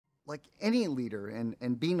like any leader,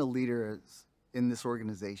 and being a leader in this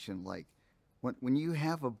organization, like when you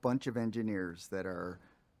have a bunch of engineers that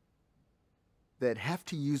have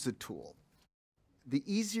to use a tool, the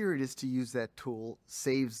easier it is to use that tool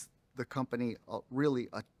saves the company really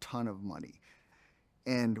a ton of money.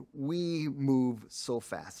 And we move so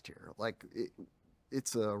fast here. Like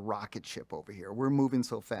it's a rocket ship over here. We're moving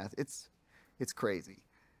so fast. It's crazy.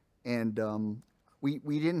 And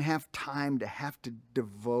we didn't have time to have to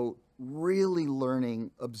devote really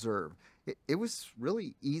learning Observe. It was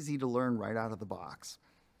really easy to learn right out of the box.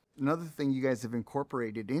 Another thing you guys have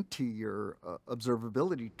incorporated into your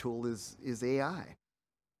observability tool is AI.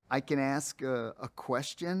 I can ask a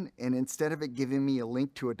question, and instead of it giving me a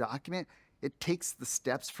link to a document, it takes the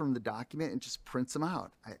steps from the document and just prints them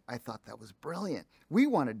out. I thought that was brilliant. We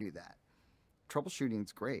want to do that.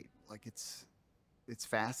 Troubleshooting's great. Like it's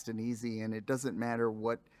fast and easy, and it doesn't matter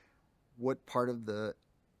what part of the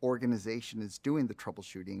organization is doing the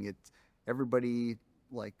troubleshooting. Everybody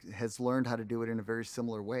like has learned how to do it in a very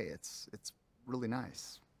similar way. It's really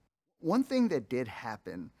nice. One thing that did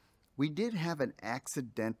happen, we did have an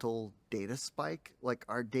accidental data spike. Like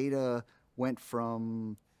our data went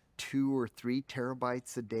from 2 or 3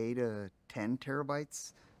 terabytes a day to 10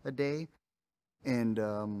 terabytes a day, and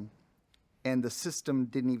the system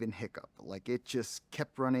didn't even hiccup. Like it just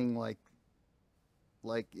kept running like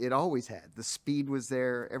it always had. The speed was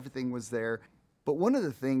there, everything was there. But one of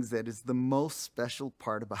the things that is the most special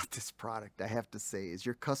part about this product, I have to say, is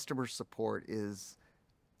your customer support is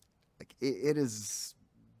like it is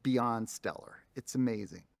beyond stellar. It's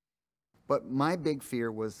amazing. But my big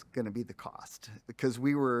fear was going to be the cost, because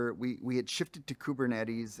we had shifted to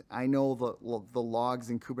Kubernetes. I know the logs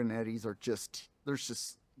in Kubernetes are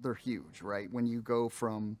they're huge, right? When you go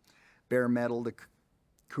from bare metal to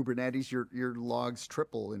Kubernetes, your logs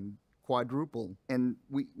triple and quadruple. And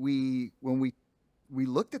when we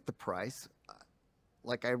looked at the price,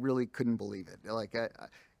 like I really couldn't believe it. Like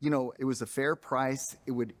it was a fair price.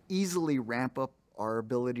 It would easily ramp up our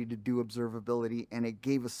ability to do observability, and it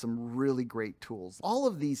gave us some really great tools. All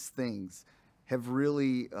of these things have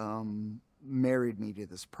really married me to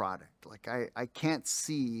this product. Like I can't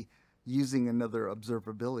see using another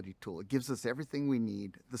observability tool. It gives us everything we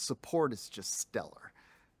need. The support is just stellar.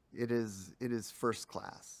 It is first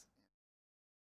class.